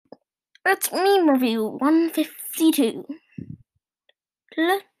It's meme review 152.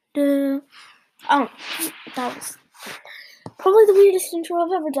 Oh, that was probably the weirdest intro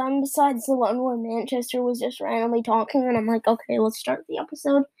I've ever done, besides the one where Manchester was just randomly talking, and I'm like, okay, let's start the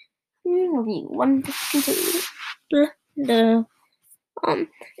episode. Meme review 152. In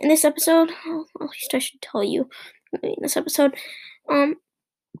this episode, at least I should tell you, in this episode,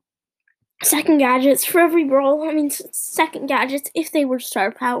 second gadgets for every brawl. Second gadgets if they were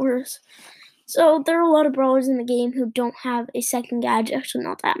star powers. So there are a lot of brawlers in the game who don't have a second gadget. Actually,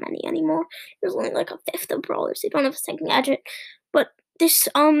 not that many anymore. There's only like a fifth of brawlers who don't have a second gadget. But this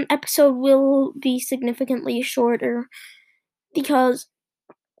episode will be significantly shorter because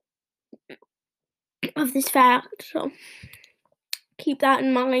of this fact. So keep that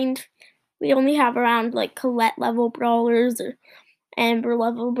in mind. We only have around like Colette level brawlers or Amber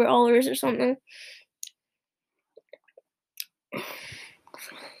level brawlers or something.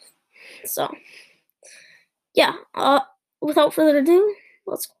 So yeah, without further ado,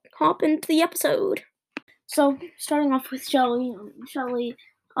 let's hop into the episode. So, starting off with Shelly.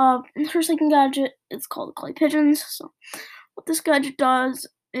 Her second gadget is called Clay Pigeons. So, what this gadget does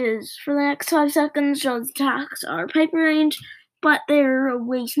is for the next 5 seconds, Shelly's attacks are Piper range, but they're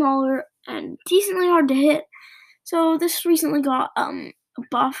way smaller and decently hard to hit. So, this recently got a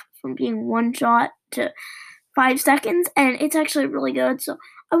buff from being one shot to 5 seconds, and it's actually really good. So,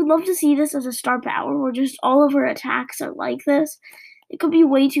 I would love to see this as a star power where just all of her attacks are like this. It could be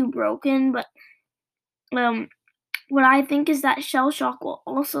way too broken, but what I think is that Shell Shock will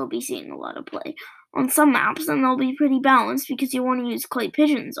also be seeing a lot of play. On some maps, and they'll be pretty balanced because you want to use Clay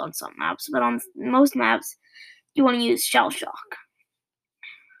Pigeons on some maps, but on most maps, you want to use Shell Shock.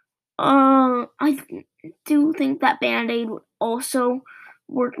 I do think that Band-Aid would also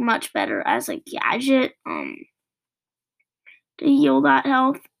work much better as a gadget, to heal that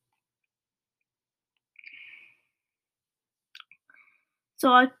health.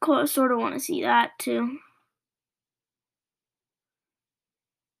 So I sort of want to see that too.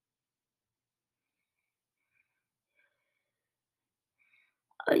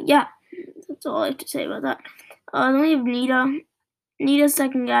 Yeah, that's all I have to say about that. Then we have Nita. Nita's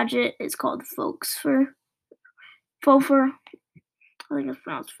second gadget is called Folkfer. I think it's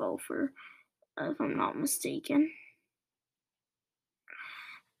pronounced Folfer, if I'm not mistaken.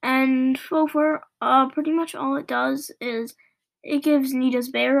 And Folfer, pretty much all it does is it gives Nita's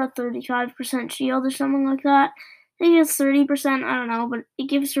bear a 35% shield or something like that. I think it's 30%, I don't know, but it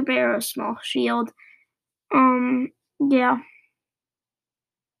gives her bear a small shield. Yeah.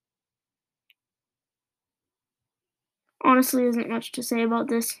 Honestly, isn't much to say about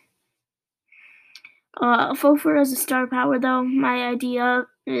this. Folfer as a star power, though, my idea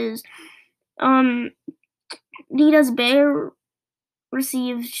is, Nita's bear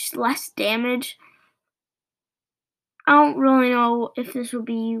receives less damage. I don't really know if this would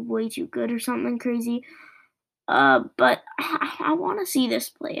be way too good or something crazy, but I want to see this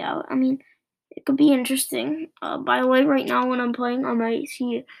play out. It could be interesting. By the way, right now when I'm playing,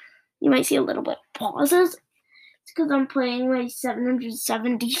 you might see a little bit of pauses. It's because I'm playing my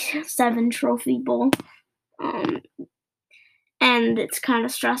 777 trophy bowl, and it's kind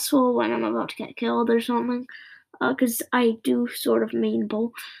of stressful when I'm about to get killed or something, because I do sort of main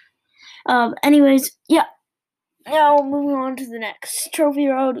bowl. Anyways, yeah. Now, moving on to the next trophy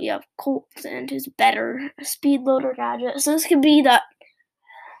road, we have Colt and his better speed loader gadget. So this could be that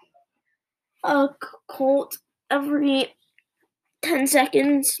Colt every 10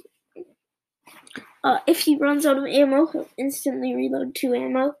 seconds, if he runs out of ammo, he'll instantly reload 2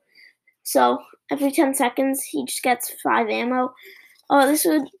 ammo. So every 10 seconds, he just gets 5 ammo. This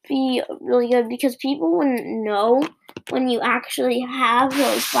would be really good because people wouldn't know when you actually have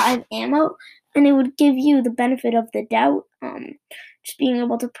those 5 ammo, and it would give you the benefit of the doubt. Just being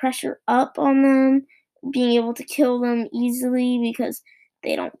able to pressure up on them, being able to kill them easily because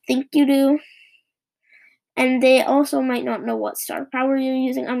they don't think you do. And they also might not know what star power you're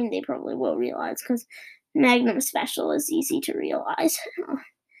using. They probably will realize because Magnum Special is easy to realize.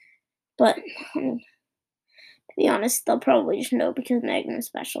 But, to be honest, they'll probably just know because Magnum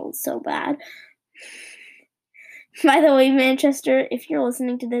Special is so bad. By the way, Manchester, if you're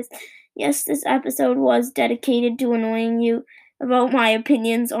listening to this, yes, this episode was dedicated to annoying you about my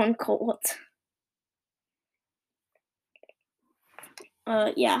opinions on Colt.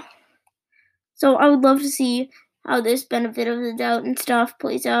 Yeah. So I would love to see how this benefit of the doubt and stuff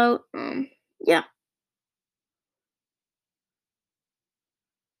plays out. Yeah.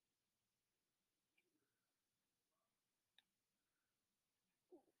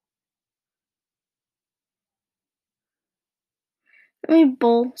 I mean,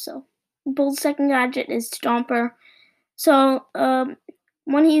 bull, so Bull's second gadget is Stomper. So,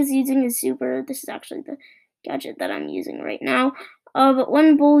 when he's using his super, this is actually the gadget that I'm using right now. But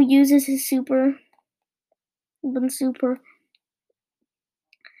when Bull uses his super,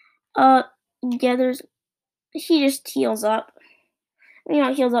 uh, yeah, he just heals up.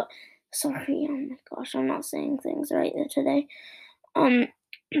 Heals up. Sorry, oh my gosh, I'm not saying things right today.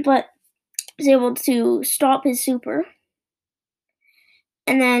 But he's able to stop his super,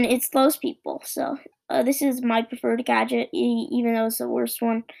 and then it slows people. So, this is my preferred gadget, even though it's the worst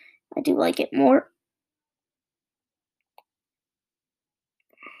one. I do like it more.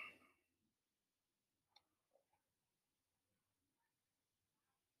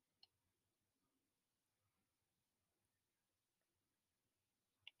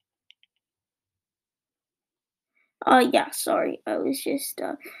 Yeah, sorry. I was just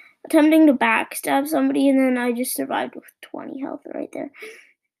attempting to backstab somebody, and then I just survived with 20 health right there.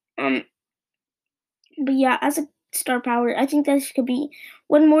 Um, but yeah, as a star power, I think this could be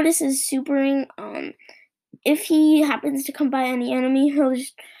when Mortis is supering. If he happens to come by any enemy, he'll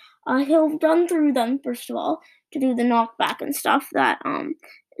run through them first of all to do the knockback and stuff. That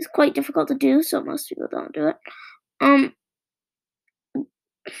is quite difficult to do, so most people don't do it. Um,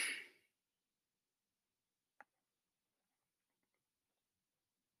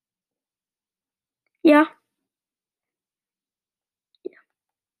 yeah.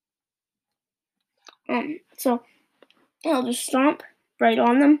 So he'll just stomp right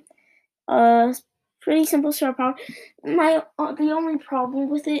on them. Uh, Pretty simple star power. The only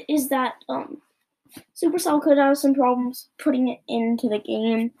problem with it is that Supercell could have some problems putting it into the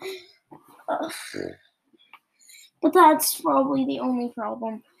game. Uh, but that's probably the only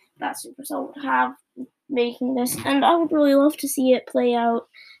problem that Supercell would have making this, and I would really love to see it play out.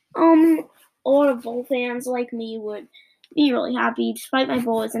 A lot of Bull fans like me would be really happy, despite my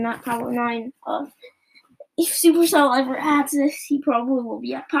Bull isn't at Power 9. If Supercell ever adds this, he probably will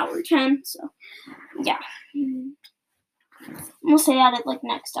be at Power 10, so yeah. We'll say at it like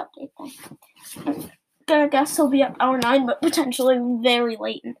next update then. I'm gonna guess he'll be at Power 9, but potentially very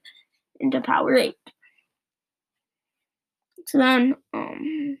late into Power 8. So then,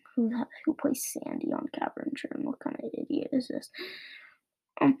 who plays Sandy on Cavern Trim? What kind of idiot is this?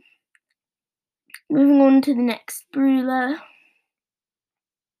 Moving on to the next brawler.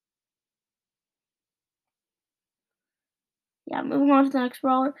 Yeah, moving on to the next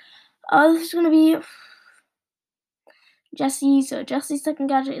brawler. This is gonna be Jessie. So Jessie's second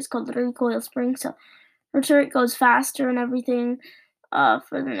gadget is called the Recoil Spring. So her turret goes faster and everything. For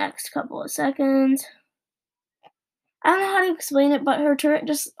the next couple of seconds. I don't know how to explain it, but her turret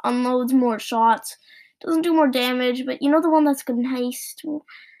just unloads more shots. Doesn't do more damage, but you know the one that's good in Heist?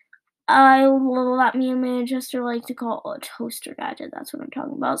 That me and Manchester like to call a toaster gadget. That's what I'm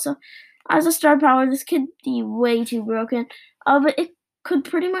talking about. So, as a star power, this could be way too broken. But it could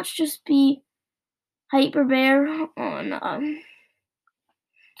pretty much just be Hyper Bear on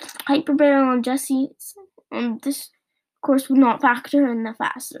Jessie. This, of course, would not factor in the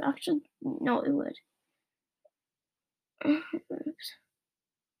faster. Actually, no, it would.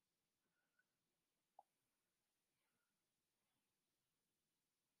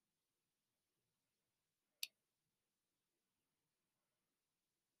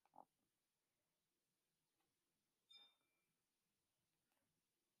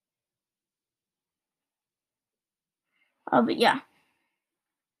 But yeah.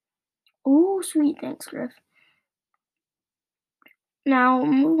 Oh, sweet. Thanks, Griff. Now,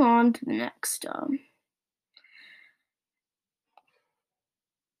 move on to the next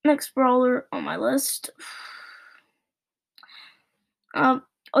brawler on my list. Oh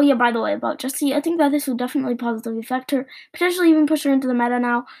yeah, by the way, about Jessie, I think that this will definitely positively affect her, potentially even push her into the meta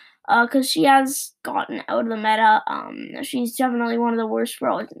now, because she has gotten out of the meta. She's definitely one of the worst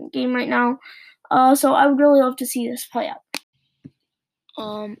brawlers in the game right now. So I would really love to see this play out.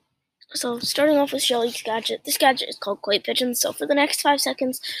 So starting off with Shelly's gadget, this gadget is called Koi Pigeon. So for the next 5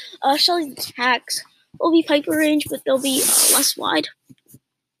 seconds, Shelly's attacks will be Piper range, but they'll be less wide.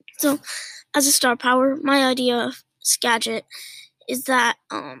 So as a star power, my idea of this gadget is that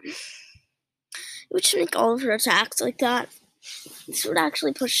we should make all of her attacks like that. This would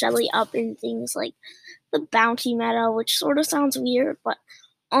actually push Shelly up in things like the bounty meta, which sort of sounds weird, but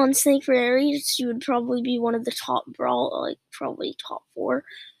on Snake Prairie, she would probably be one of the top probably top 4.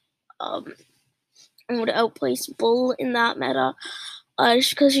 And would outplace Bull in that meta,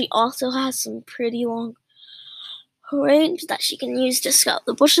 because she also has some pretty long range that she can use to scout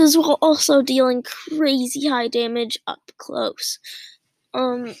the bushes while also dealing crazy high damage up close.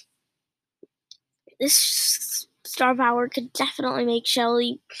 This star power could definitely make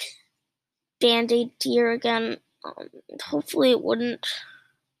Shelly Band-Aid tier again. Hopefully it wouldn't,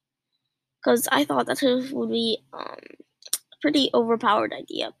 because I thought that this would be a pretty overpowered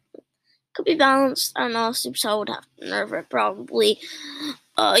idea. Could be balanced. I don't know. Supercell would have to nerf it probably.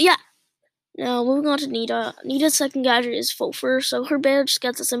 Yeah. Now moving on to Nita. Nita's second gadget is Fofer, so her bear just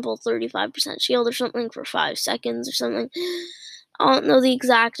gets a simple 35% shield or something for 5 seconds or something. I don't know the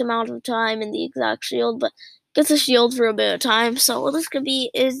exact amount of time in the exact shield, but gets a shield for a bit of time. So what this could be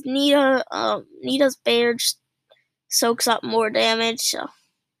is Nita's bear just soaks up more damage, so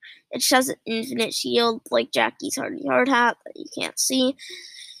it just has an infinite shield like Jackie's Hardy Hard Hat that you can't see.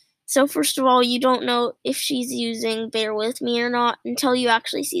 So first of all, you don't know if she's using Bear With Me or not until you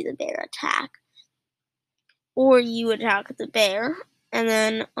actually see the bear attack. Or you attack the bear. And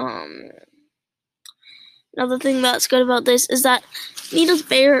then, another thing that's good about this is that Nita's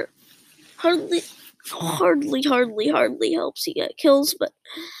bear hardly helps you get kills, but,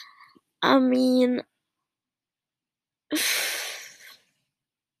 I mean,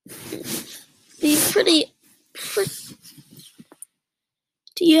 be pretty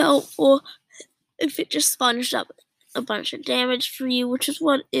helpful if it just sponged up a bunch of damage for you, which is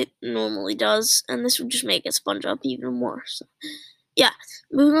what it normally does, and this would just make it sponge up even more. So, yeah,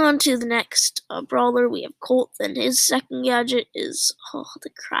 moving on to the next brawler, we have Colt, and his second gadget is the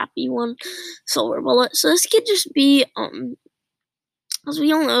crappy one, Silver Bullet. So this could just be, as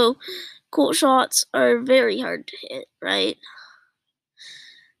we all know, Colt shots are very hard to hit, right?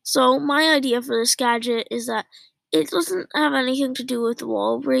 So my idea for this gadget is that it doesn't have anything to do with the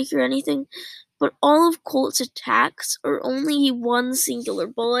wall break or anything, but all of Colt's attacks are only one singular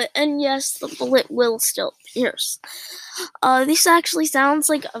bullet, and yes, the bullet will still pierce. This actually sounds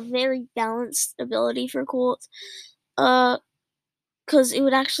like a very balanced ability for Colt, because it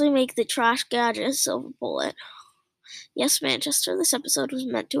would actually make the trash gadget a silver bullet. Yes, Manchester, this episode was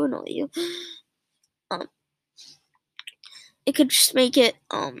meant to annoy you. It could just make it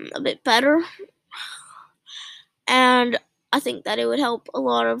a bit better, and I think that it would help a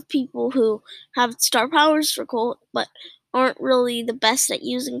lot of people who have star powers for Colt, but aren't really the best at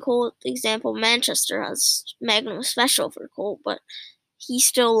using Colt. For example, Manchester has Magnum Special for Colt, but he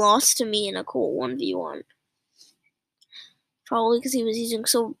still lost to me in a Colt 1v1. Probably because he was using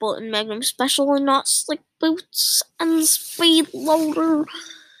Silver Bullet and Magnum Special and not Slick Boots and Speed Loader.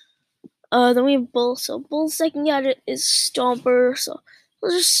 Then we have Bull. So Bull's second gadget is Stomper, so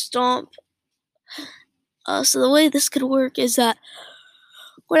we'll just stomp. So the way this could work is that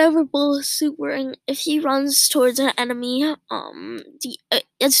whatever Bull is supering, if he runs towards an enemy,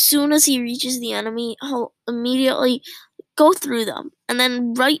 as soon as he reaches the enemy, he'll immediately go through them. And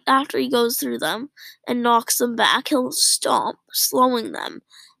then right after he goes through them and knocks them back, he'll stomp, slowing them.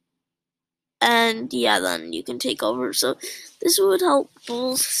 And yeah, then you can take over. So this would help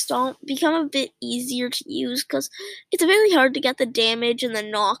Bull's stomp become a bit easier to use, because it's very hard to get the damage and the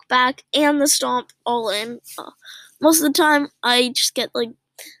knockback and the stomp all in. Most of the time, I just get like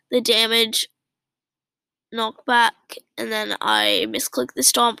the damage, knockback, and then I misclick the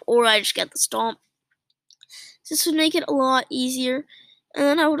stomp, or I just get the stomp. This would make it a lot easier. And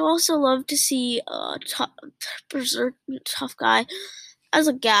then I would also love to see Berserk Tough Guy as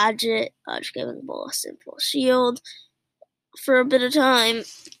a gadget, just giving Bull a simple shield for a bit of time.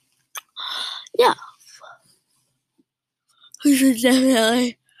 Yeah. We should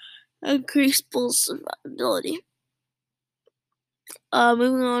definitely increase Bull's survivability.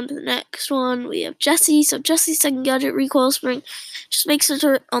 Moving on to the next one, we have Jessie. So Jessie's second gadget, Recoil Spring, just makes her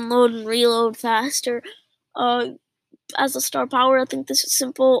turret unload and reload faster. As a star power, I think this is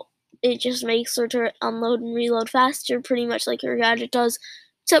simple. It just makes her turret unload and reload faster, pretty much like her gadget does,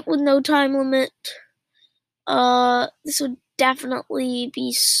 except with no time limit. This would definitely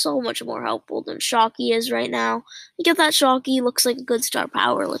be so much more helpful than Shocky is right now. You get that Shocky looks like a good star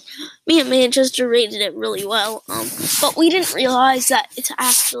power. Like, me and Manchester rated it really well, but we didn't realize that it's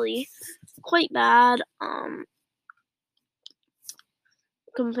actually quite bad,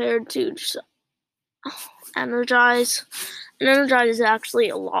 compared to just Energize. And Energize is actually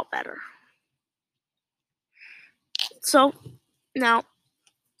a lot better. So, now,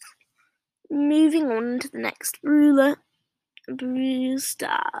 moving on to the next brawler,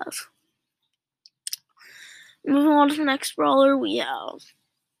 Brewstars. Moving on to the next brawler, we have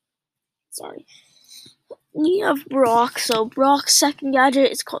Brock. So Brock's second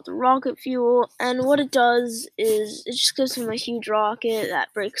gadget is called the Rocket Fuel, and what it does is it just gives him a huge rocket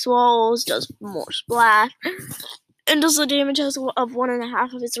that breaks walls, does more splash, and does the damage of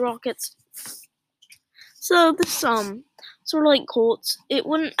 1.5 of its rockets. So this sort of like Colt's, it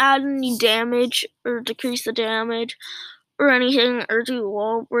wouldn't add any damage or decrease the damage or anything or do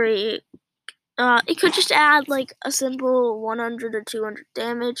wall break it could just add like a simple 100 or 200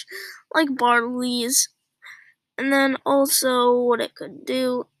 damage, like Bartley's. And then also what it could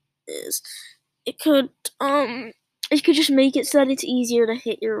do is it could just make it so that it's easier to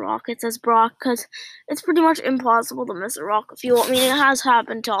hit your rockets as Brock, because it's pretty much impossible to miss a rocket fuel. I mean, it has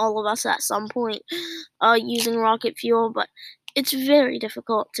happened to all of us at some point using rocket fuel, but it's very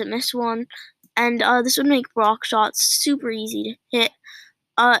difficult to miss one. And this would make Brock shots super easy to hit.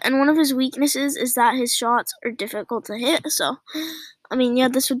 And one of his weaknesses is that his shots are difficult to hit. So, I mean, yeah,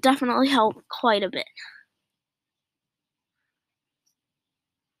 this would definitely help quite a bit.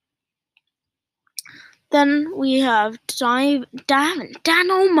 Then we have Dino-Man.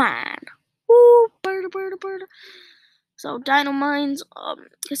 Woo, bird. So Dino-Mine's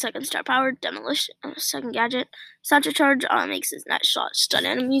his second star power, Demolition, second gadget, Satchel Charge makes his next shot stun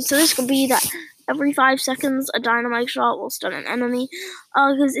enemies. So this could be that every 5 seconds a dynamite shot will stun an enemy,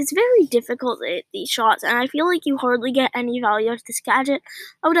 because it's very difficult to hit these shots, and I feel like you hardly get any value out of this gadget.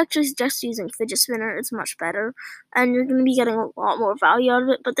 I would actually suggest using Fidget Spinner. It's much better, and you're going to be getting a lot more value out of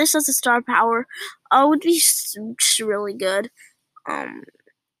it. But this as a star power would be just really good.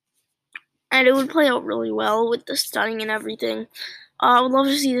 And it would play out really well with the stunning and everything. I would love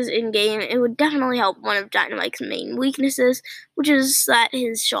to see this in-game. It would definitely help one of Dynamite's main weaknesses, which is that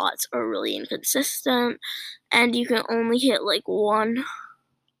his shots are really inconsistent, and you can only hit like one.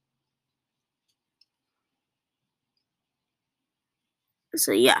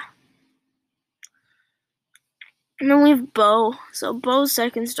 So yeah. And then we have Bo. So Bo's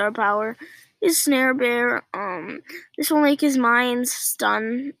second star power is Snare Bear. This will make his mines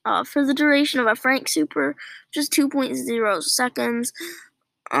stun for the duration of a Frank Super, which is 2.0 seconds.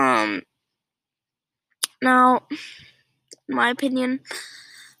 Now, in my opinion,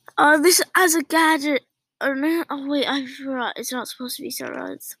 this as a gadget, oh wait, I forgot. It's not supposed to be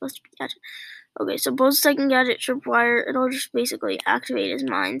Sarah. It's supposed to be gadget. Okay, so Bo's second gadget, Tripwire, it'll just basically activate his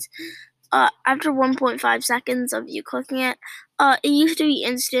mines. After 1.5 seconds of you clicking it, it used to be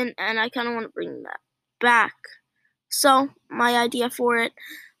instant, and I kind of want to bring that back. So, my idea for it,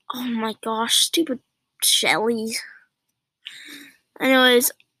 oh my gosh, stupid Shellys.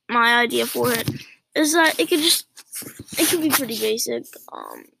 Anyways, my idea for it is that it could be pretty basic.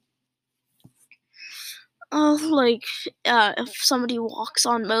 If somebody walks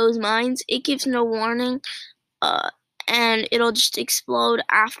on Bo's mines, it gives no warning, and it'll just explode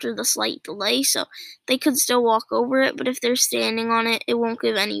after the slight delay, so they could still walk over it, but if they're standing on it, it won't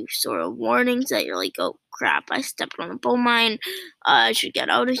give any sort of warnings that you're like, oh crap, I stepped on a Bo mine, I should get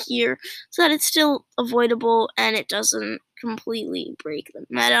out of here, so that it's still avoidable and it doesn't completely break the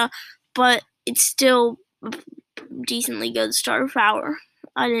meta, but it's still decently good star power.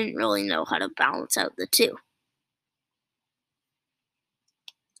 I didn't really know how to balance out the two.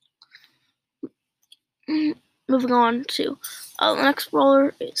 Moving on to the next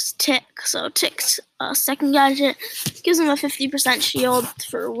brawler is Tick. So Tick's second gadget gives him a 50% shield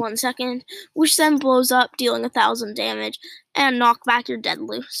for 1 second, which then blows up, dealing 1,000 damage, and knock back your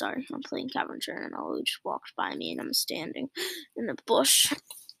Deadloo. Sorry, I'm playing Cavern Channel, who just walked by me and I'm standing in the bush.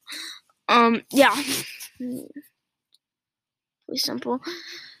 Yeah. Pretty simple.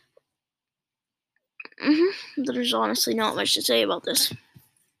 There's honestly not much to say about this.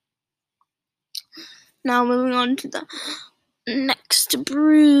 Now moving on to the next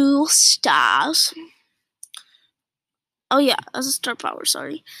Brawl Stars. Oh yeah, as a star power,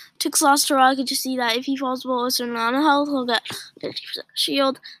 sorry. Tick's last hurrah, could you see that if he falls below a certain amount of health, he'll get 50%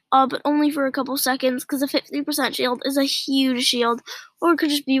 shield, but only for a couple seconds, because a 50% shield is a huge shield, or it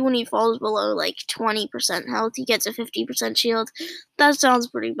could just be when he falls below like 20% health, he gets a 50% shield. That sounds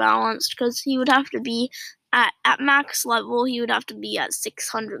pretty balanced, because he would have to be at max level, he would have to be at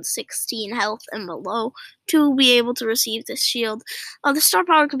 616 health and below to be able to receive this shield. The star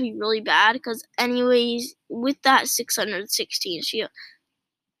power could be really bad, because anyways, with that 616 shield,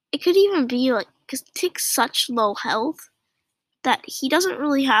 it could even be like, because Tick's such low health that he doesn't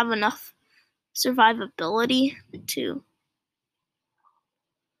really have enough survivability to...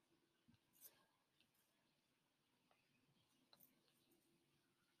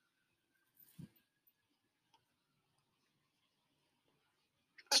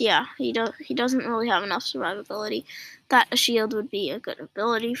 Yeah, he doesn't really have enough survivability that a shield would be a good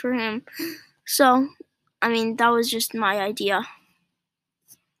ability for him. So, I mean, that was just my idea.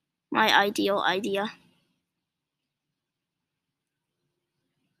 My ideal idea.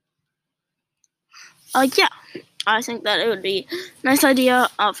 Yeah, I think that it would be a nice idea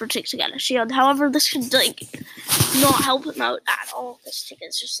for Tick to get a shield. However, this could not help him out at all, because Tick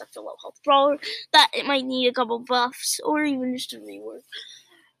is just such a low health brawler that it might need a couple buffs or even just a rework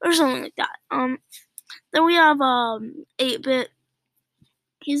or something like that. Then we have 8-bit.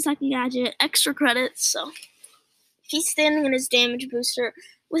 His second gadget, extra credits. So if he's standing in his damage booster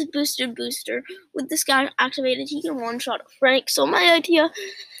with boosted booster, with this guy activated, he can one-shot a Frank. So my idea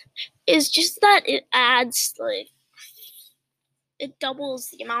is just that it adds, like, it doubles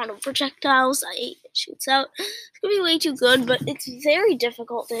the amount of projectiles that 8-bit shoots out. It's gonna be way too good, but it's very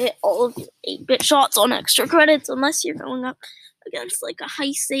difficult to hit all of your 8-bit shots on extra credits unless you're going up against like a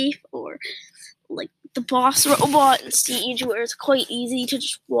heist safe or like the boss robot in Siege, where it's quite easy to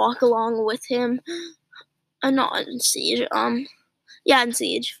just walk along with him. Not in Siege. Yeah, in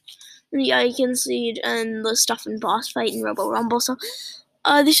Siege. Yeah, you can Siege and the stuff in boss fight and Robo Rumble. So,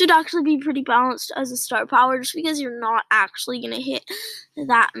 this should actually be pretty balanced as a star power, just because you're not actually gonna hit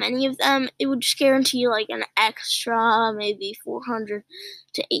that many of them. It would just guarantee like an extra maybe 400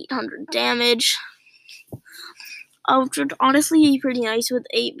 to 800 damage. Which would honestly be pretty nice with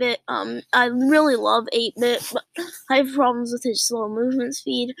 8-bit. I really love 8-bit, but I have problems with his slow movement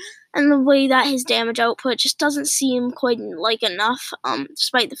speed and the way that his damage output just doesn't seem quite like enough.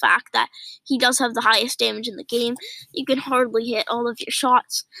 Despite the fact that he does have the highest damage in the game, you can hardly hit all of your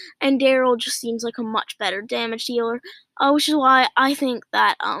shots, and Daryl just seems like a much better damage dealer. Which is why I think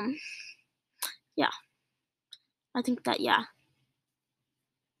that yeah.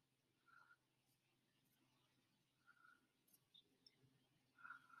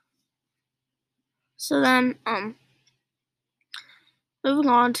 So then, moving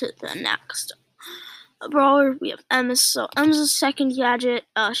on to the next brawler, we have Emma. So Emma's second gadget,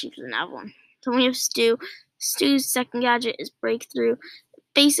 she doesn't have one. So we have Stu. Stu's second gadget is Breakthrough. It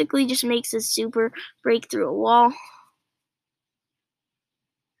basically just makes his super break through a wall.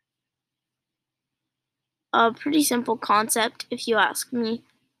 A pretty simple concept, if you ask me.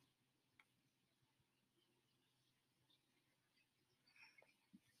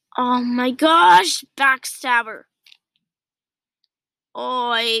 Oh my gosh, backstabber. Oh,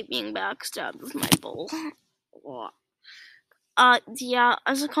 I hate being backstabbed with my bowl. Yeah,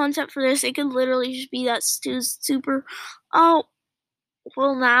 as a concept for this, it could literally just be that Stu's super. Oh,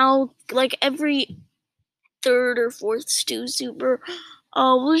 well, now, like every third or fourth Stu super,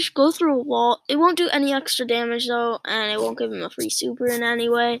 we'll just go through a wall. It won't do any extra damage though, and it won't give him a free super in any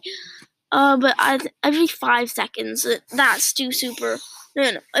way. But every 5 seconds, that Stu super,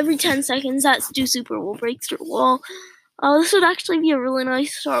 no, every 10 seconds, that Stu super will break through a wall. This would actually be a really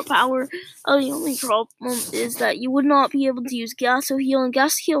nice star power. The only problem is that you would not be able to use Gasso Heal, and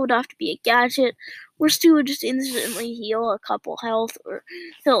Gasso Heal would have to be a gadget, where Stu would just instantly heal a couple health, or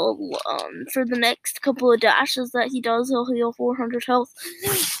he'll, for the next couple of dashes that he does, he'll heal 400 health.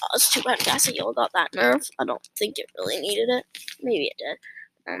 It's too bad Gasso Heal got that nerf. I don't think it really needed it. Maybe it did.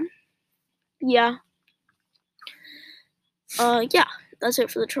 Yeah. Yeah, that's it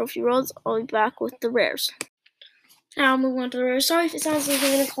for the trophy roads. I'll be back with the rares. Now moving on to the rares. Sorry if it sounds like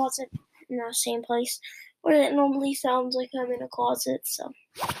I'm in a closet in the same place where it normally sounds like I'm in a closet, so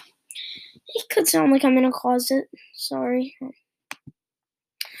it could sound like I'm in a closet. Sorry.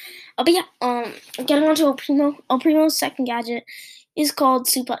 But yeah, getting on to El Primo. El Primo's second gadget is called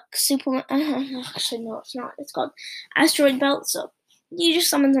actually no, it's not. It's called Asteroid Belt. So you just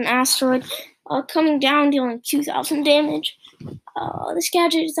summons an asteroid, coming down, dealing 2,000 damage. This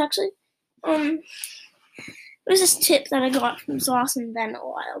gadget is actually it was this tip that I got from Sauce and Ben a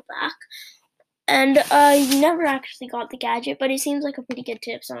while back, and I never actually got the gadget, but it seems like a pretty good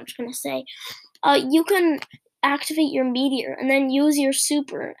tip, so I'm just gonna say, you can activate your meteor and then use your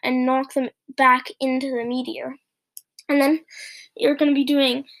super and knock them back into the meteor, and then you're gonna be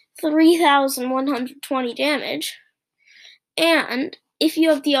doing 3,120 damage. And if you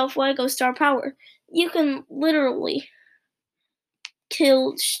have the El Fuego star power, you can literally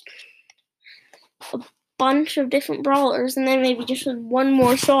kill a bunch of different brawlers, and then maybe just with one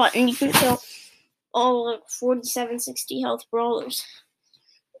more shot, and you can kill all like 4760 health brawlers.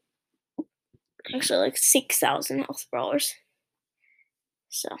 Actually, like 6,000 health brawlers.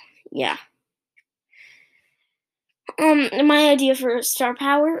 So, yeah. My idea for star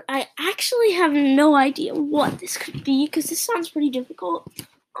power, I actually have no idea what this could be, because this sounds pretty difficult.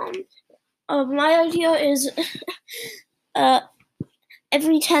 My idea is,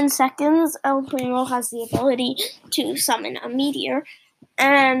 every 10 seconds, El Primo has the ability to summon a meteor,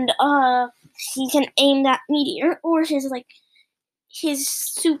 and he can aim that meteor, or his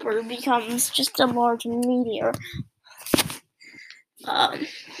super becomes just a large meteor.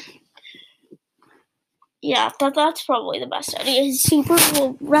 Yeah, that's probably the best idea. His super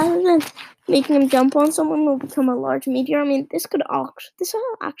will, rather than making him jump on someone, will become a large meteor. I mean, this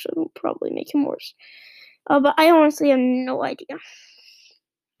actually probably make him worse. But I honestly have no idea.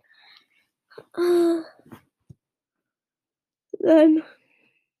 Then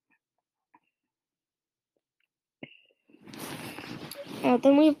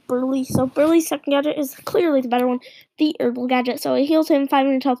we have Burly. So Burly's second gadget is clearly the better one, the Herbal gadget. So it heals him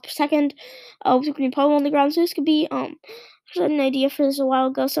 500 health per second. With green Pogo on the ground. So this could be I had an idea for this a while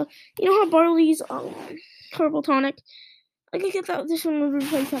ago. So you know how Barley's Herbal Tonic. I could get that. This one would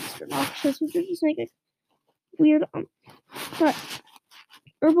replace Extra Noxious, which would just make it weird. But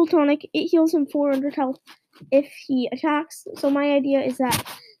Herbal Tonic, it heals him 400 health if he attacks. So my idea is that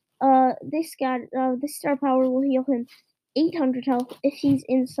this star power will heal him 800 health if he's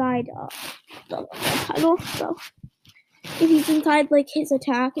inside the tunnel. So if he's inside like his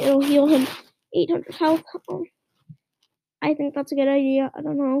attack, it'll heal him 800 health. I think that's a good idea. I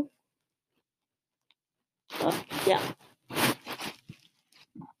don't know. But yeah.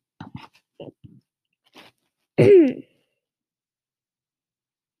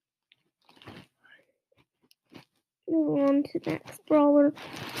 Move on to the next brawler.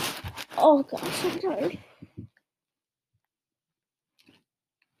 Oh gosh, I'm tired.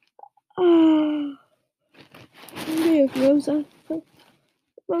 We have Rosa.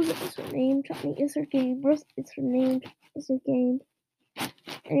 Rosa is her name. Johnny is her game. Rosa is her name. Is her game.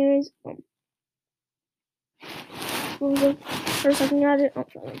 Anyways, Rosa, her second gadget.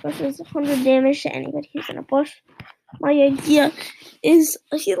 Bush is 100 damage to anybody who's in a bush. My idea is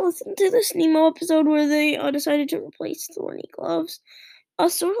if you listen to this Nemo episode where they decided to replace Thorny Gloves,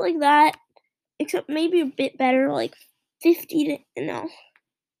 sort of like that, except maybe a bit better, like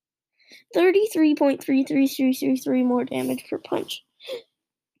 33.3333 more damage per punch.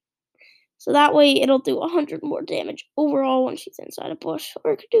 So that way it'll do 100 more damage overall when she's inside a bush,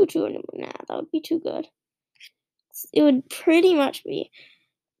 or it could do 200. Nah, that would be too good. It would pretty much be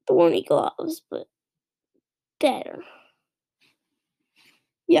Thorny Gloves, but better.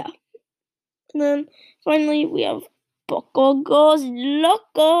 Yeah. And then finally we have Poco Goes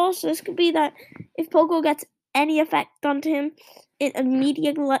Loco. So this could be that if Poco gets any effect onto him, it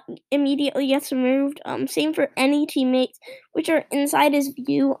immediately gets removed. Same for any teammates which are inside his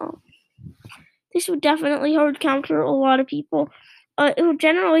view. This would definitely hard counter a lot of people. It will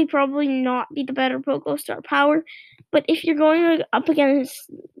generally probably not be the better Poco star power, but if you're going up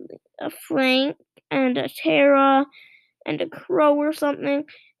against a Frank and a Terra and a Crow or something,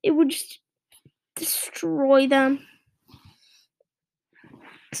 it would just destroy them.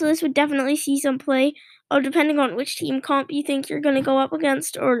 So this would definitely see some play, depending on which team comp you think you're going to go up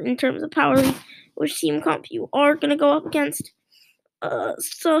against, or in terms of power, which team comp you are going to go up against.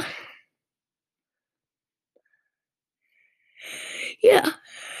 So yeah.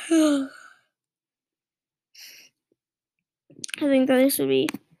 I think that this would be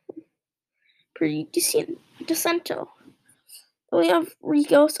pretty decento. We have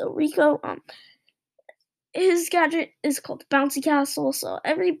Rico. So Rico, his gadget is called Bouncy Castle. So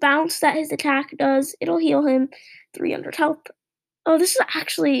every bounce that his attack does, it'll heal him 300 health. Oh, this is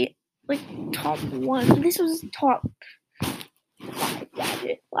actually like top 1. This was top 5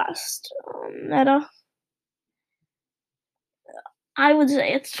 gadget last meta. I would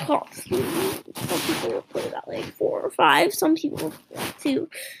say it's top 3. Some people would put it at like 4 or 5. Some people would put it at 2.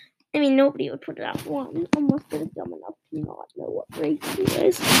 I mean, nobody would put it at 1 unless they're dumb enough to not know what breakthrough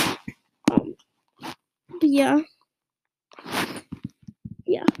is. But yeah.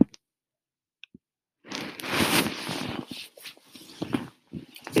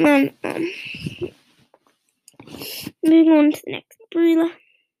 And moving on to the next brawler.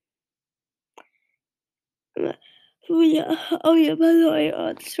 Oh yeah, by the way,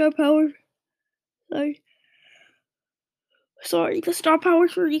 the star power. Sorry, the star power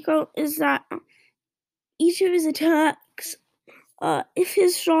for Rico is that each of his attacks, if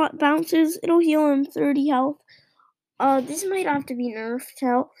his shot bounces, it'll heal him 30 health. This might have to be nerfed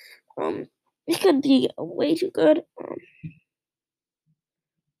out. It could be way too good.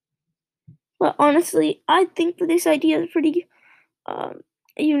 But honestly, I think that this idea is pretty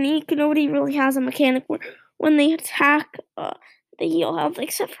unique. Nobody really has a mechanic where when they attack, they heal health,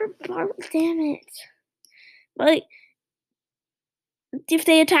 except for Barley. Damn it! Like, if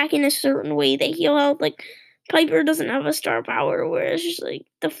they attack in a certain way, they heal health. Like, Piper doesn't have a star power, whereas just like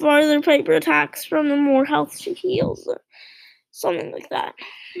the farther Piper attacks from, the more health she heals, or something like that.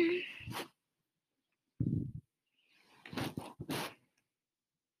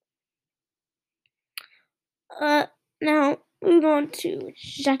 Now moving on to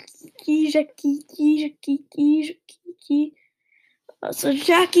Jackie. So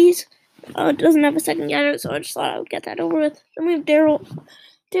Jackie's doesn't have a second gadget, so I just thought I would get that over with. Then we have Daryl.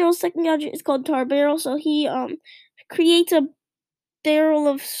 Daryl's second gadget is called Tar Barrel, so he creates a barrel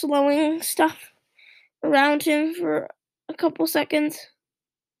of slowing stuff around him for a couple seconds.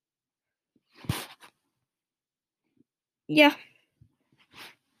 Yeah.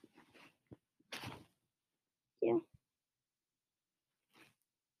 Yeah.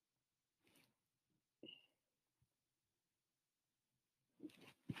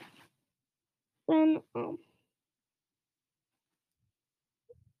 Then,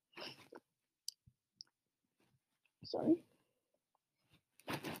 sorry.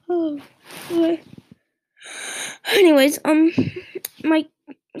 Oh, okay. Anyways, my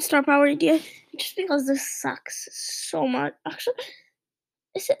star power idea, just because this sucks so much. Actually,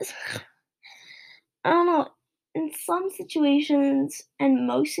 this is, I don't know, in some situations and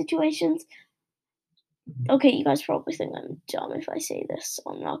most situations, okay, you guys probably think I'm dumb if I say this,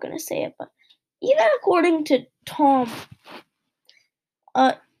 so I'm not gonna say it, but even according to Tom,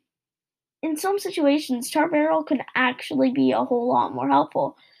 uh, in some situations, Star Barrel could actually be a whole lot more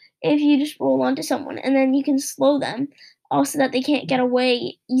helpful if you just roll onto someone and then you can slow them so that they can't get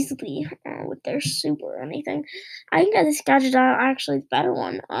away easily with their super or anything. I think that this gadget is actually the better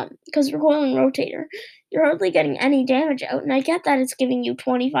one because recoiling rotator, you're hardly getting any damage out, and I get that it's giving you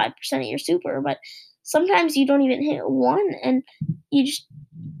 25% of your super, but sometimes you don't even hit one and you just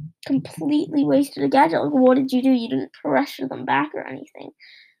completely wasted a gadget. Like, what did you do? You didn't pressure them back or anything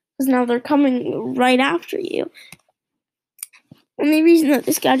because now they're coming right after you. And the reason that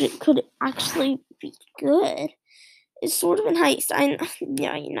this gadget could actually be good is sort of in Heist.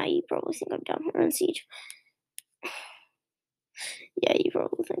 Yeah, you probably think I'm dumb. Or in Siege. Yeah, you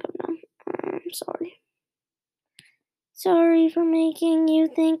probably think I'm dumb. I'm sorry. Sorry for making you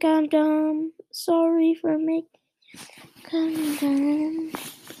think I'm dumb. Sorry for making you think I'm dumb.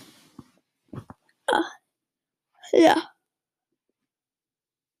 Yeah.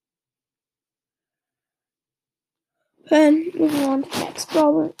 And moving on to the next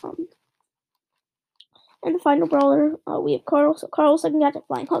brawler. And the final brawler, we have Carl. So Carl's second gadget,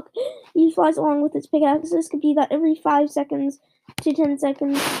 Flying Hook. He flies along with his pickaxe. This could be that every 5 seconds to 10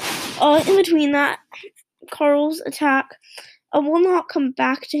 seconds. In between that, Carl's attack will not come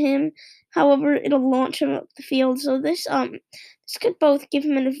back to him. However, it'll launch him up the field. So this could both give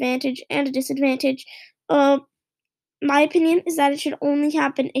him an advantage and a disadvantage. My opinion is that it should only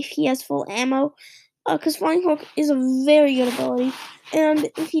happen if he has full ammo. Because Flying Hook is a very good ability.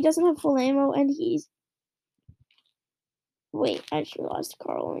 And if he doesn't have full ammo and he's... Wait, I just realized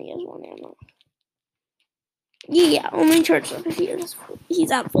Carl only has 1 ammo. Yeah, only charges up if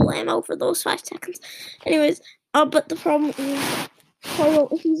he's at full ammo for those 5 seconds. Anyways, but the problem is, Carl,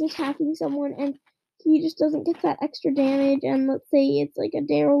 if he's attacking someone and he just doesn't get that extra damage, and let's say it's like a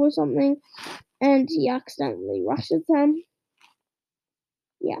Daryl or something, and he accidentally rushes them,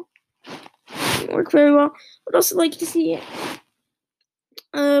 yeah, doesn't work very well. I'd also like to see it.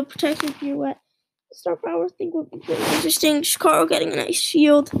 Protective pirouette. Star power, I think would be pretty interesting. Just Carl getting a nice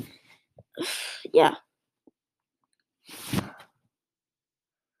shield. Yeah.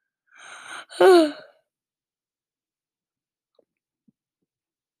 For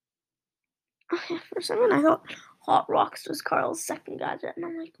a second, I thought Hot Rocks was Carl's second gadget, and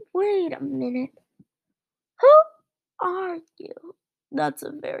I'm like, wait a minute. Who are you? That's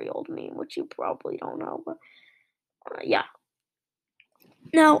a very old meme, which you probably don't know, but yeah.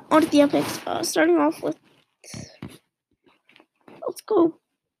 Now, onto the epics. Starting off with, let's go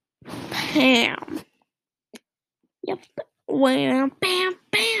Pam. Yep. Wham, bam,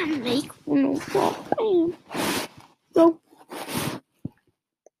 bam, make no fall, bam. So,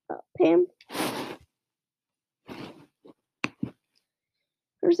 Pam.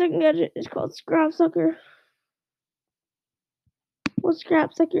 Her second gadget is called Scrap Sucker. What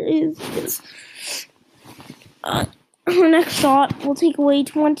Scrap Sucker is her next shot will take away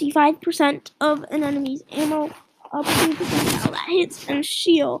 25% of an enemy's ammo, 20% how that hits, and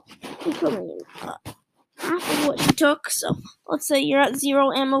she'll be coming in half of what she took. So let's say you're at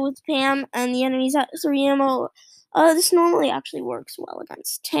 0 ammo with Pam and the enemy's at 3 ammo. This normally actually works well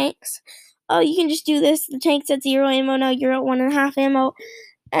against tanks. You can just do this. The tank's at 0 ammo, now you're at 1.5 ammo,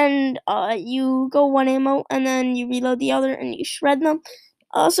 and you go 1 ammo, and then you reload the other, and you shred them.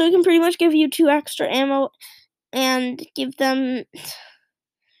 So it can pretty much give you 2 extra ammo, and give them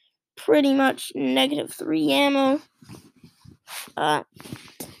pretty much -3 ammo.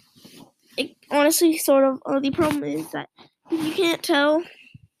 It honestly sort of, the problem is that you can't tell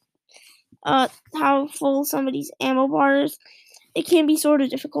how full somebody's ammo bar is. It can be sort of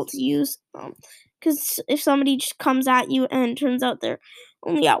difficult to use, because if somebody just comes at you and turns out they're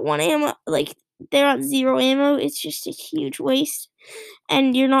only at 1 ammo, like they're at 0 ammo, it's just a huge waste,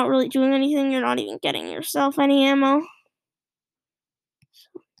 and you're not really doing anything. You're not even getting yourself any ammo.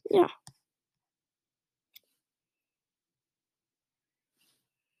 yeah.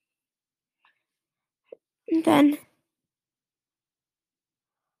 And then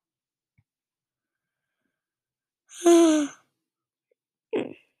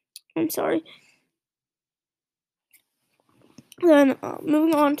I'm sorry. Then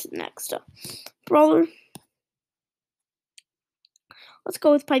moving on to the next brawler. Let's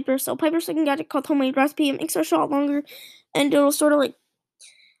go with Piper. So Piper's second gadget called Homemade Recipe. It makes our shot longer, and it'll sort of like,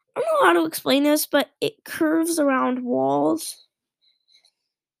 I don't know how to explain this, but it curves around walls.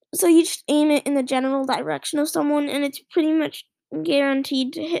 So you just aim it in the general direction of someone, and it's pretty much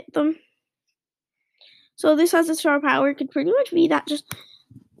guaranteed to hit them. So this has a star power. It could pretty much be that. Just,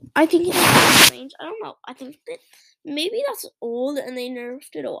 I think it has range. I don't know. I think that maybe that's old and they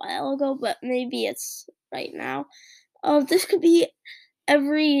nerfed it a while ago, but maybe it's right now. This could be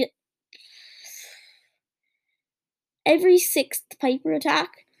every 6th Piper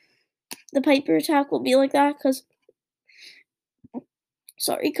attack. The Piper attack will be like that because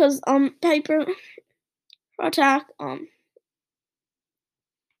Piper attack can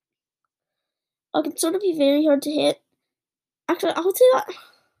sort of be very hard to hit. Actually, I would say that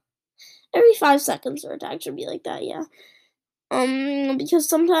every 5 seconds her attack should be like that, yeah. Because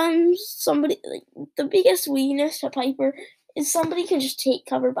sometimes somebody, like, the biggest weakness to Piper is somebody can just take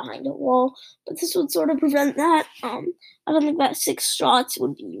cover behind a wall, but this would sort of prevent that. I don't think that 6 shots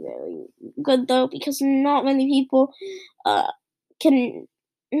would be very good though, because not many people can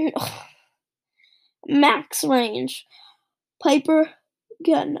max range. Piper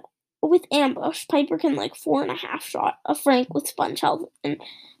can, with ambush, Piper can like 4.5 shot a Frank with sponge health, and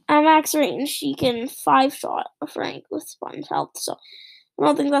at max range she can 5 shot a Frank with sponge health. So I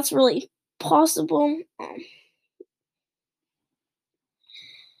don't think that's really possible.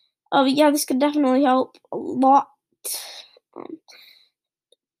 Yeah, this could definitely help a lot.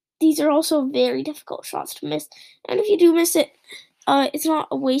 These are also very difficult shots to miss, and if you do miss it, it's not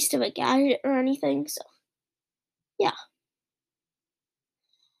a waste of a gadget or anything. So yeah.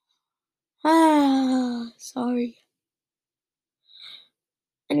 Sorry.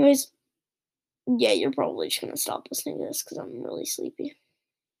 Anyways, yeah, you're probably just gonna stop listening to this because I'm really sleepy.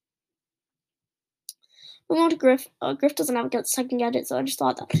 Moving on to Griff. Griff doesn't have a second gadget, so I just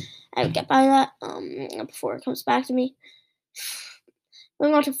thought that I would get by that before it comes back to me.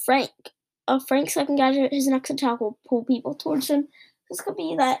 Moving on to Frank. Frank's second gadget, his next attack will pull people towards him. This could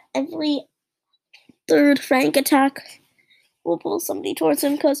be that every 3rd Frank attack will pull somebody towards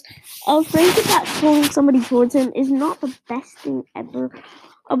him, because Frank attack pulling somebody towards him is not the best thing ever.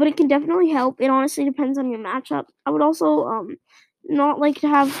 But it can definitely help. It honestly depends on your matchup. I would also not like to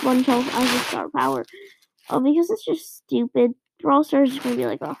have Sponge Health as a star power. Because it's just stupid. Brawl Stars is just gonna be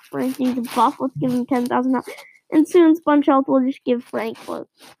like, oh, Frank needs a buff, let's give him 10,000 health. And soon Sponge Health will just give Frank what?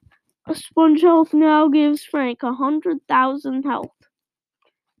 A Sponge Health now gives Frank 100,000 health.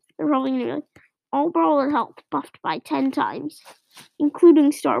 They're probably gonna be like, all brawler health buffed by 10 times,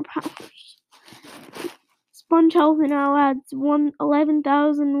 including star powers. Sponge Health now adds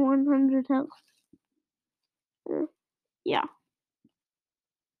 11,100 health. Yeah.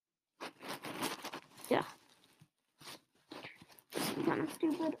 Yeah. This is kind of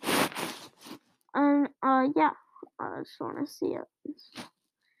stupid. Yeah. I just want to see it.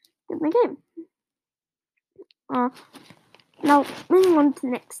 Get my game. Now, moving on to the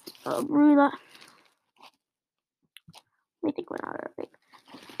next ruler. Let me think of another thing.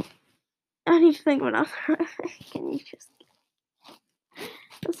 I need to think of another thing. Can you just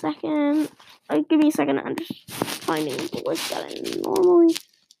a second? Give me a second. I'm just finding the list that I normally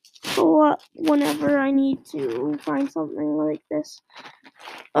pull up whenever I need to find something like this.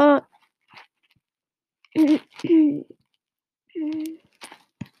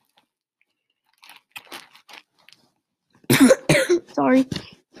 Sorry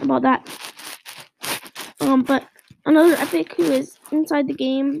about that. But another epic who is inside the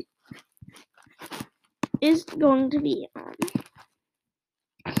game is going to be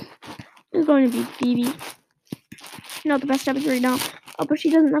Phoebe. Not the best epic right now. But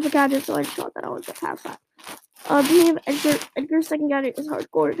she doesn't have a gadget, so I just thought that I would get past that. Being of Edgar's second gadget is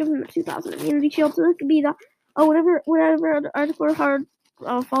hardcore. Give him a 2,000 immunity shield, so this could be the whatever hardcore hard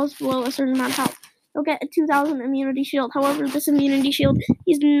falls below a certain amount of health, he'll get a 2,000 immunity shield. However, this immunity shield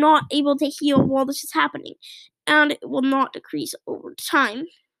is not able to heal while this is happening, and it will not decrease over time.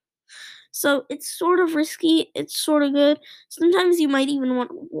 So it's sort of risky, it's sort of good. Sometimes you might even want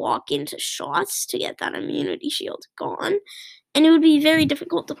to walk into shots to get that immunity shield gone. And it would be very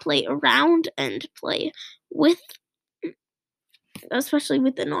difficult to play around and play with. especially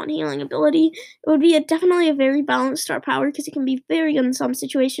with the non-healing ability. It would be definitely a very balanced star power because it can be very good in some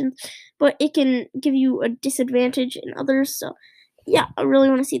situations, but it can give you a disadvantage in others. So, yeah, I really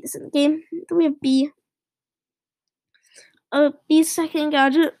want to see this in the game. Then we have B. B's second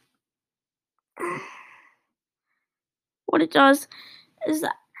gadget. What it does is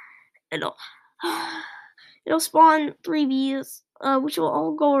that it'll spawn 3 bees, which will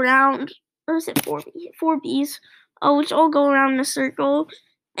all go around, or is it 4 bees, which all go around in a circle,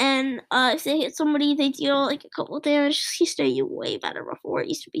 and if they hit somebody, they deal like a couple of damage. It used to be way better before. It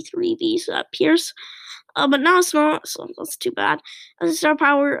used to be 3 bees that pierce, but now it's not, so that's too bad. As a star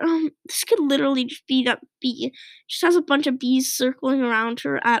power, this could literally just be that bee. Just has a bunch of bees circling around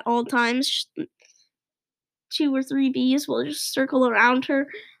her at all times. Just 2 or 3 bees will just circle around her.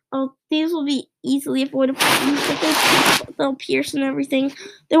 These will be easily avoidable, but they'll pierce and everything.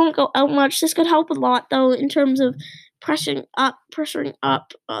 They won't go out much. This could help a lot, though, in terms of pressuring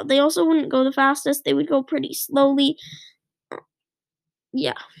up. They also wouldn't go the fastest. They would go pretty slowly.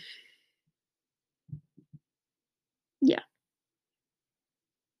 Yeah.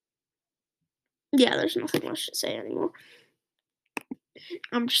 Yeah, there's nothing much to say anymore.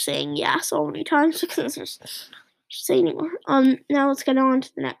 I'm just saying yeah so many times because there's to say anymore. Now let's get on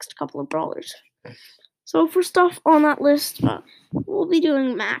to the next couple of brawlers. So for stuff on that list, we'll be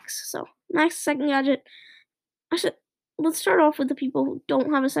doing Max. So Max's second gadget. Let's start off with the people who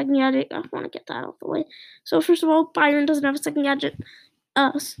don't have a second gadget. I want to get that out of the way. So first of all, Byron doesn't have a second gadget.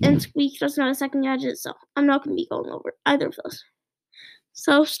 And Squeak doesn't have a second gadget, so I'm not going to be going over either of those.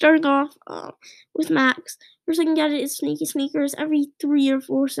 So starting off with Max, her second gadget is Sneaky Sneakers. Every 3 or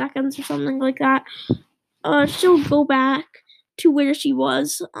 4 seconds or something like that, she'll go back to where she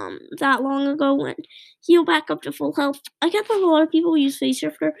was that long ago and heal back up to full health. I get that a lot of people use Phase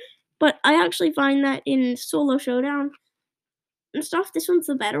Shifter, but I actually find that in Solo Showdown and stuff, this one's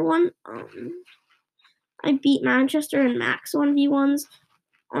the better one. I beat Manchester and Max 1v1s.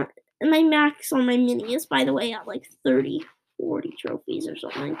 And my Max on my mini is, by the way, at like 30, 40 trophies or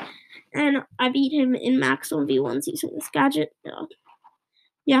something. And I beat him in Max 1v1s using this gadget.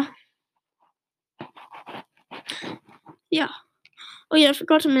 Yeah. Oh yeah, I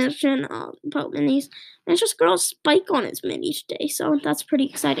forgot to mention about minis. And it's just Girl's Spike on his mini today, so that's pretty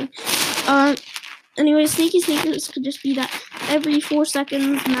exciting. Anyway, Sneaky Sneakers could just be that every 4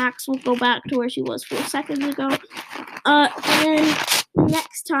 seconds, Max will go back to where she was 4 seconds ago. And then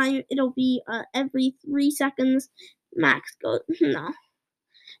next time, it'll be every 3 seconds, Max goes. No.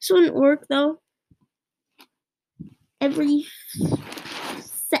 This wouldn't work, though. Every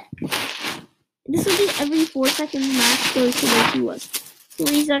This would be every 4 seconds, Max goes to where she was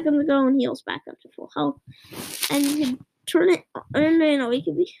 3 seconds ago and heals back up to full health. And you can turn it. No,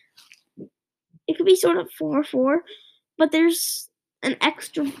 it could be sort of 4-4, but there's an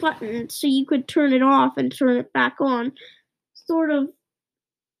extra button so you could turn it off and turn it back on, sort of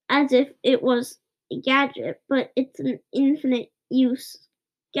as if it was a gadget, but it's an infinite use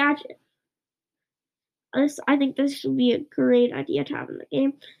gadget. I think this would be a great idea to have in the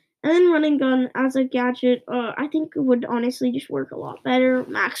game. And then Running Gun as a gadget, I think it would honestly just work a lot better.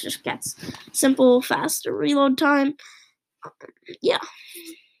 Max just gets simple, faster reload time. Yeah.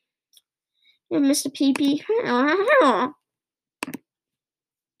 And Mr. PP.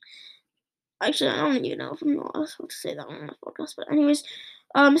 Actually, I don't even know if I'm not supposed to say that on the podcast. But anyways,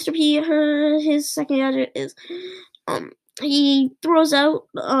 Mr. P, his second gadget is he throws out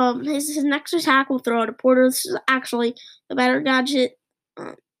his next attack will throw out a portal. This is actually the better gadget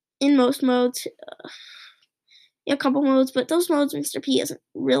in most modes. A couple modes, but those modes Mr. P isn't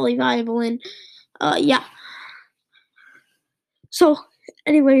really viable in. Yeah. So,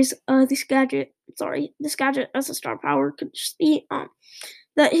 anyways, this gadget as a star power could just be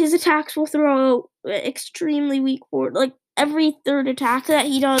that his attacks will throw out extremely weak portal. Like every 3rd attack that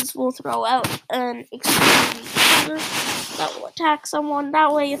he does will throw out an extremely weak portal that will attack someone.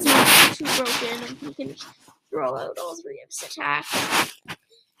 That way, it's not too broken, and he can just throw out all 3 of his attacks.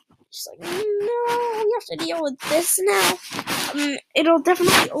 Just like, no, we have to deal with this now. It'll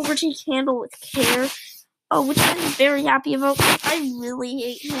definitely overtake Handle with Care, which I'm very happy about. I really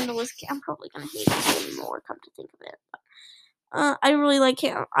hate Handle with Care. I'm probably gonna hate it even more, come to think of it. But, I'd really like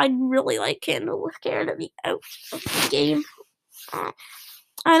Handle with Care to be out of the game. And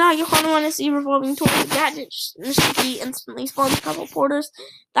I kind of want to see Revolving Toy gadgets just to be instantly spawn a couple porters.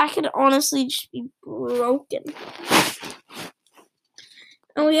 That could honestly just be broken.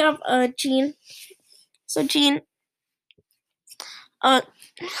 And we have Jean. So Jean,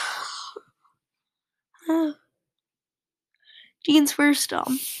 Jean's first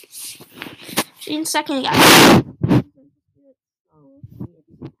Jean's second gadget.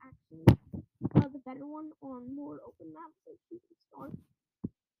 better one on more open maps like Shooting Star.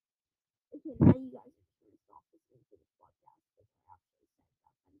 Okay, now you guys are just gonna stop listening to this podcast because I actually said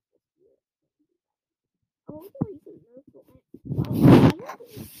that Vengeful Spirit can be better. What was the recent nerf to it? I don't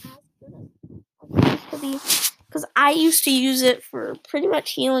think it's as good as it used to be because I used to use it for pretty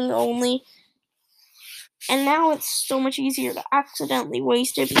much healing only. And now it's so much easier to accidentally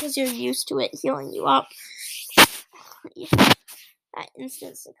waste it because you're used to it healing you up. Yeah. That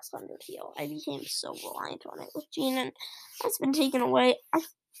instant 600 heal. I became so reliant on it with Jean, and that's been taken away. I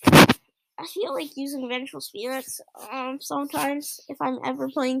feel like using Vengeful Spirits sometimes if I'm ever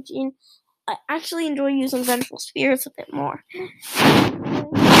playing Jean. I actually enjoy using Vengeful Spirits a bit more.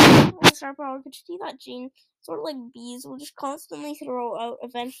 Star power, could you see that Jean? Sort of like bees will just constantly throw out a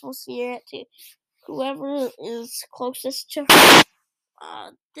Vengeful Spirit to whoever is closest to her.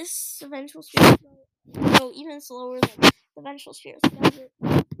 This Vengeful Spirit will go even slower than the Vengeful Spirit's gadget.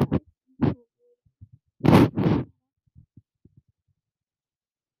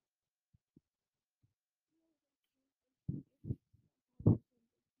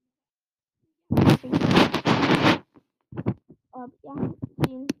 Yeah,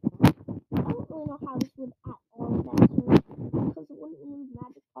 Jean. I don't really know how this would at all affect her because it wouldn't remove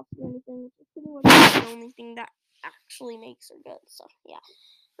magic puffs or anything, which is pretty much the only thing that actually makes her good. So yeah.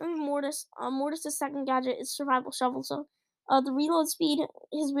 Mortis. Mortis' second gadget is Survival Shovel. So the reload speed,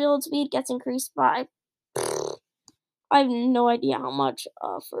 his reload speed gets increased by I have no idea how much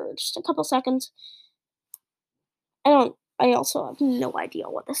for just a couple seconds. I also have no idea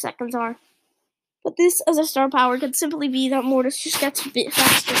what the seconds are. But this as a star power could simply be that Mortis just gets a bit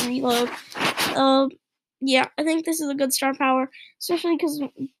faster reload. Yeah, I think this is a good star power, especially because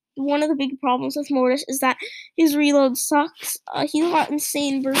one of the big problems with Mortis is that his reload sucks. He's got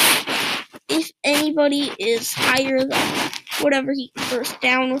insane burst. If anybody is higher than whatever he can burst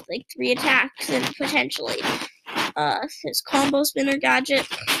down with like 3 attacks, then potentially his combo spinner gadget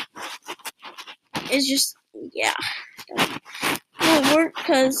is just, yeah, won't work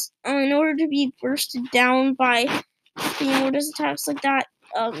because in order to be bursted down by the Mortis attacks like that,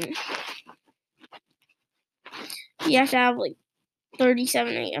 you have to have like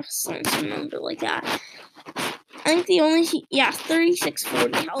 37 AF, some number like that. I think the only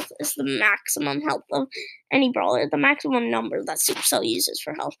 3640 health is the maximum health of any brawler, the maximum number that Supercell uses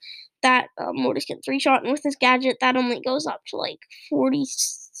for health. That Mortis can 3-shot, and with his gadget, that only goes up to like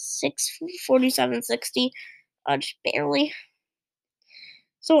 46, 47, 60, just barely.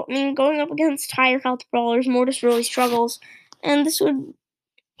 So, I mean, going up against higher health brawlers, Mortis really struggles, and this would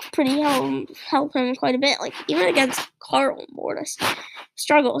pretty help him quite a bit. Like, even against Carl, Mortis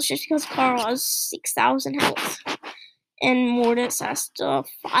struggles just because Carl has 6,000 health, and Mortis has to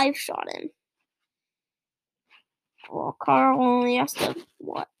 5-shot him. Well, Carl only has to,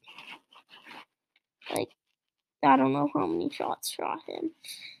 what? Like, I don't know how many shots shot him.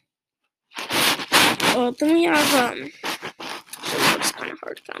 Then we have, it's kind of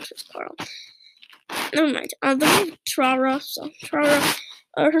hard to counter Carl. Never mind. Then we have Trara. So, Trara,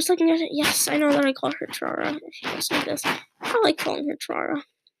 her second gadget, yes, I know that I call her Trara. If you guys like this, I like calling her Trara.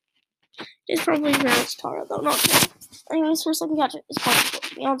 It's probably pronounced Tara, though, not Tara. Anyways, her second gadget is called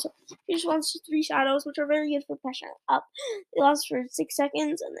the answer. She just wants 3 shadows, which are very good for pressure up. They last for 6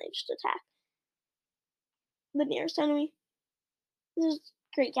 seconds, and they just attack the nearest enemy. This is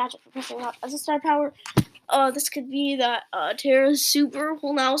a great gadget for pressing up. As a star power, this could be that Terra's super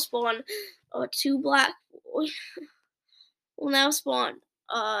will now spawn 2 black. Will now spawn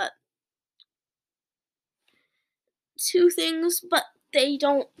 2 things, but they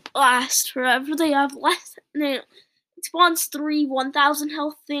don't last forever. They have less. It spawns 3 1,000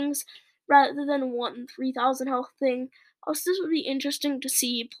 health things rather than 1 3,000 health thing. So this would be interesting to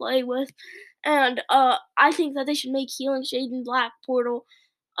see play with, and I think that they should make Healing Shade and Black Portal,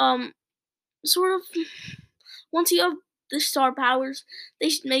 sort of. Once you have the star powers, they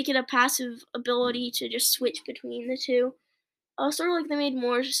should make it a passive ability to just switch between the two. Sort of like they made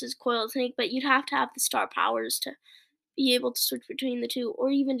Mortis's Coil Snake, but you'd have to have the star powers to be able to switch between the two,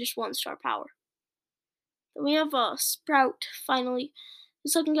 or even just 1 star power. Then we have Sprout, finally. The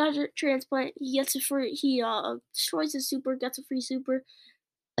second gadget, Transplant. He gets a free, he destroys his super, gets a free super.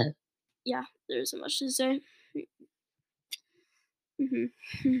 Yeah, there isn't much to say. That's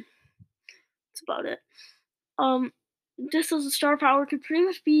about it. Just as a star power could pretty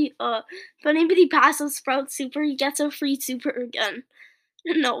much be, if anybody passes Sprout super, he gets a free super again.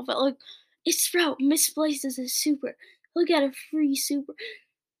 No, but like, if Sprout misplaces his super, he'll get a free super.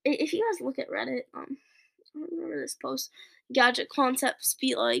 If you guys look at Reddit, I remember this post, gadget concepts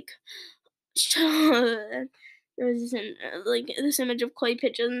be like, There's this image of clay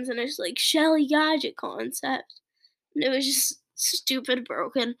pigeons, and it's like Shelly Gadget concept, and it was just stupid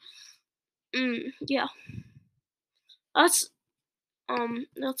broken. Yeah, that's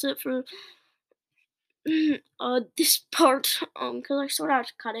that's it for this part. Because I sort of have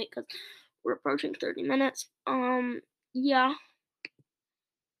to cut it because we're approaching 30 minutes. Yeah.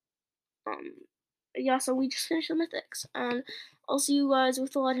 Um, yeah. So we just finished the mythics, and I'll see you guys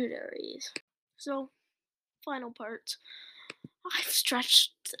with the legendaries. So, final part. I've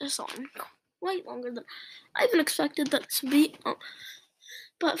stretched this on quite longer than I even expected that this would be.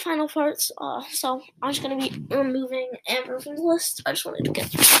 But final parts. So I'm just gonna be removing Amber from the list. I just wanted to get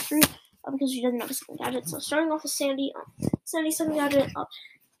through because she doesn't have a second gadget. So starting off with Sandy. Sandy's second gadget.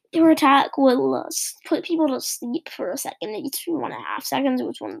 Your attack will put people to sleep for a second, each 1.5 seconds. It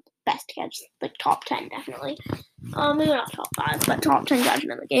was one of the best gadgets, like top 10 definitely. Maybe not top 5, but top 10 gadget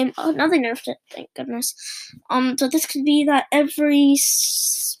in the game. Now they nerfed it, thank goodness. So this could be that every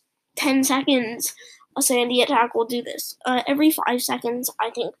 10 seconds a Sandy attack will do this. Every 5 seconds, I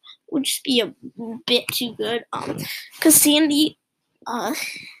think, would just be a bit too good. Because Sandy,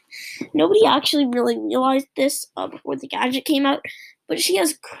 nobody actually really realized this before the gadget came out, but she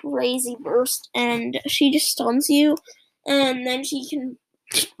has crazy burst, and she just stuns you, and then she can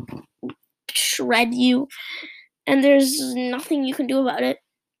shred you, and there's nothing you can do about it.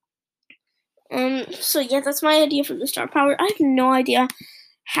 So yeah, that's my idea for the star power. I have no idea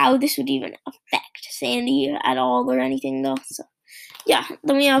how this would even affect Sandy at all or anything though. So yeah,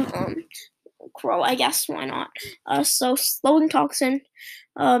 then we have Crow, I guess, why not? So slowing toxin,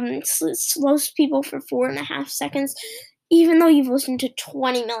 slows people for 4.5 seconds. Even though you've listened to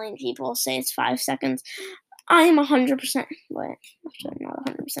 20 million people say it's 5 seconds, I am 100%, but actually I'm not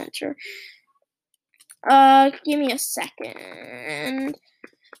 100% sure. Give me a second.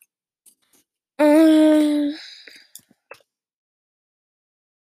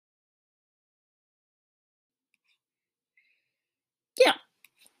 Yeah.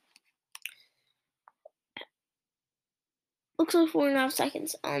 Looks like 4.5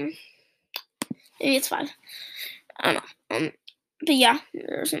 seconds. Maybe it's 5. I don't know. But yeah,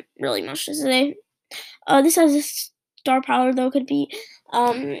 there isn't really much to say. This has a star power though. Could be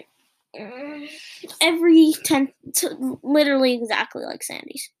every 10, literally exactly like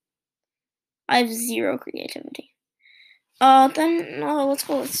Sandy's. I have 0 creativity. Then let's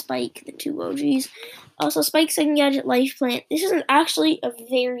go with Spike, the 2 OGs. So Spike's second gadget, Life Plant. This isn't actually a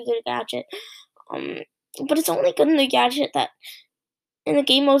very good gadget. But it's only good in the gadget that in the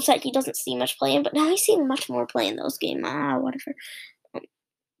game modes that he doesn't see much play in. But now he's seeing much more play in those games. Whatever.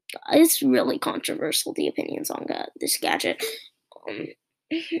 It's really controversial, the opinions on this gadget. I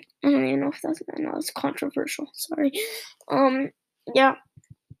don't even know if that's it's controversial. Sorry. Yeah.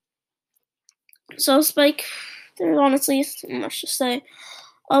 So Spike, there's honestly much to say.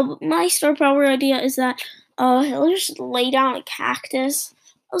 My star power idea is that he'll just lay down a cactus.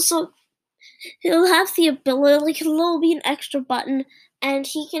 Also, he'll have the ability, like there'll be an extra button, and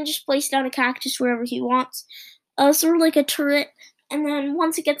he can just place down a cactus wherever he wants. Sort of like a turret. And then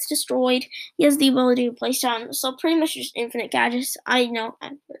once it gets destroyed, he has the ability to place down. So pretty much just infinite gadgets. I know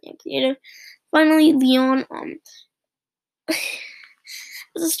I'm very creative. Finally, Leon.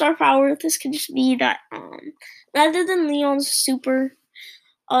 As a star power, this could just be that rather than Leon's super,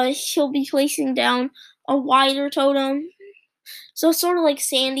 he'll be placing down a wider totem. So sort of like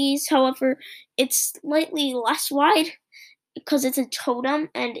Sandy's, however, it's slightly less wide because it's a totem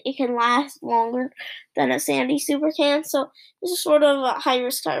and it can last longer than a Sandy super can. So this is sort of a high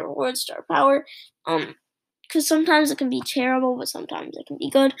risk, high reward star power. Because sometimes it can be terrible, but sometimes it can be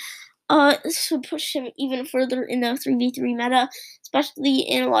good. This would push him even further in the 3v3 meta, especially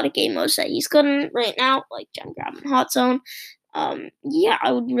in a lot of game modes that he's good in right now, like Gem Grab and Hot Zone. Yeah,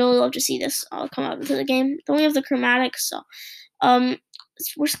 I would really love to see this come out into the game. Then we have the chromatics, so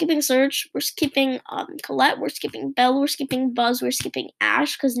we're skipping Surge, we're skipping Colette, we're skipping Belle, we're skipping Buzz, we're skipping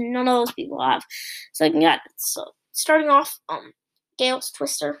Ash, because none of those people have. So yeah, so starting off, Gale's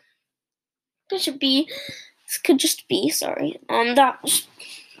Twister. This could just be, sorry.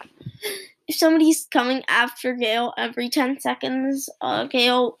 If somebody's coming after Gale every 10 seconds,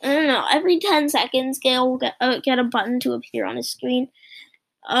 Gale, I don't know, every 10 seconds, Gale will get a button to appear on his screen.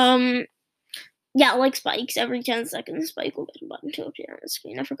 Yeah, like Spike's, every 10 seconds, Spike will get a button to appear on the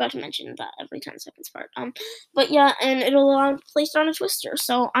screen. I forgot to mention that every 10 seconds part. But yeah, and it'll allow him to place down a Twister,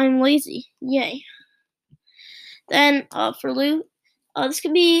 so I'm lazy. Yay. Then, for Lou, this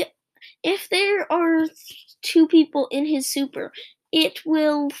could be, if there are 2 people in his super, it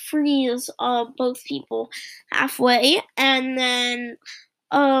will freeze both people halfway, and then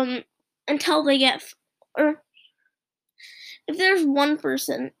until they get if there's one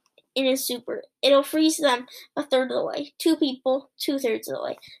person in a super, it'll freeze them a third of the way. 2 people, 2/3 of the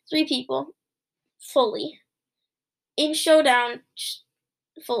way. 3 people, fully. In Showdown,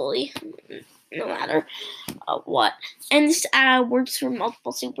 fully, no matter what. And this works for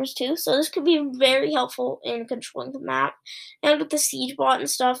multiple supers too, so this could be very helpful in controlling the map. And with the siege bot and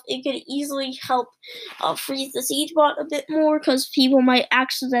stuff, it could easily help freeze the siege bot a bit more, because people might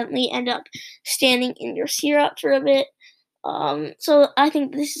accidentally end up standing in your syrup for a bit. So I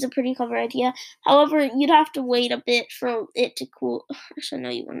think this is a pretty clever idea. However, you'd have to wait a bit for it to cool. Actually, no,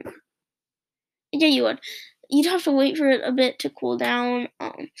 you wouldn't. Yeah, you would. You'd have to wait for it a bit to cool down.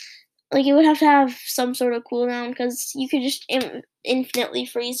 Like, it would have to have some sort of cooldown, because you could just infinitely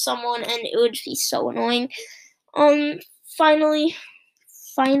freeze someone, and it would be so annoying. Finally,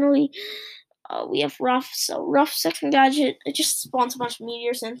 we have Rough. So Rough second gadget, it just spawns a bunch of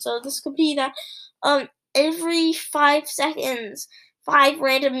meteors in. So this could be that every 5 seconds,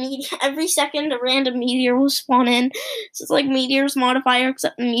 every second a random meteor will spawn in. So it's like Meteor's modifier,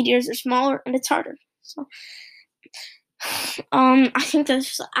 except the meteors are smaller and it's harder. So I think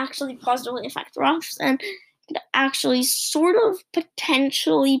this actually positively affect Roughs, and could actually sort of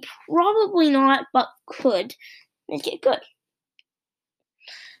potentially, probably not, but could make it good.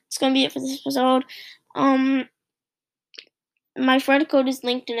 It's gonna be it for this episode. My friend code is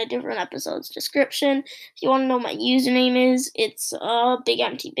linked in a different episode's description. If you want to know what my username is, it's Big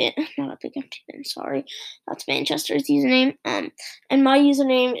Empty Bin. Not a Big Empty Bin, sorry. That's Manchester's username. And my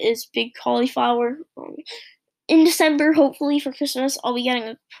username is Big Cauliflower. In December, hopefully for Christmas, I'll be getting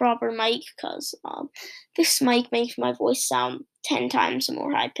a proper mic, because this mic makes my voice sound 10 times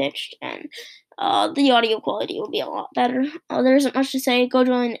more high pitched, and the audio quality will be a lot better. There isn't much to say. Go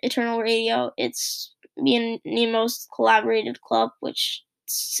join Eternal Radio. It's me and Nemo's collaborated club, which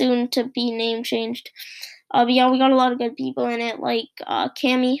soon to be name changed. But yeah, we got a lot of good people in it, like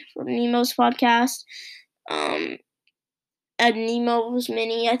Cammy from Nemo's podcast, Ed Nemo's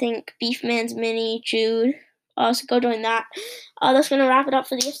Mini, I think Beefman's Mini, Jude. So go join that. That's gonna wrap it up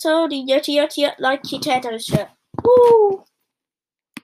for the episode. Like potatoes shit. Woo!